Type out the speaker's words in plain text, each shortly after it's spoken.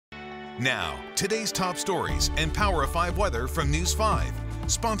Now, today's top stories and Power of 5 weather from News 5.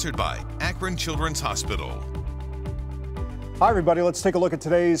 Sponsored by Akron Children's Hospital. Hi, everybody. Let's take a look at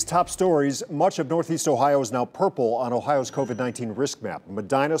today's top stories. Much of Northeast Ohio is now purple on Ohio's COVID-19 risk map.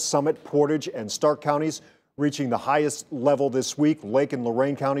 Medina, Summit, Portage, and Stark counties reaching the highest level this week. Lake and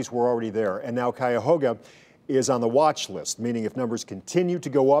Lorain counties were already there. And now Cuyahoga is on the watch list, meaning if numbers continue to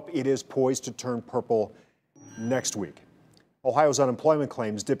go up, it is poised to turn purple next week. Ohio's unemployment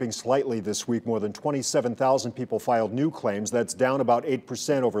claims dipping slightly this week. More than 27,000 people filed new claims. That's down about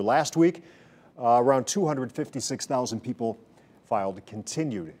 8% over last week. Around 256,000 people filed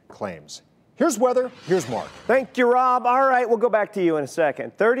continued claims. Here's weather. Here's Mark. Thank you, Rob. All right, we'll go back to you in a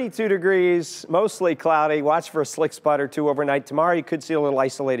second. 32 degrees, mostly cloudy. Watch for a slick spot or two overnight. Tomorrow you could see a little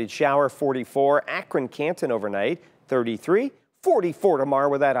isolated shower, 44. Akron, Canton overnight, 33. 44 tomorrow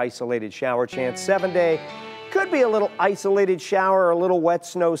with that isolated shower chance. 7-day. Could be a little isolated shower or a little wet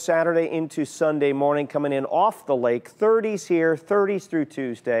snow Saturday into Sunday morning coming in off the lake. 30s here, 30s through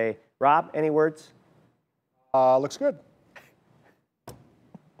Tuesday. Rob, any words? Looks good.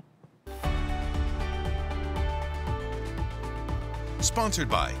 Sponsored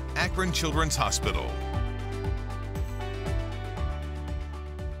by Akron Children's Hospital.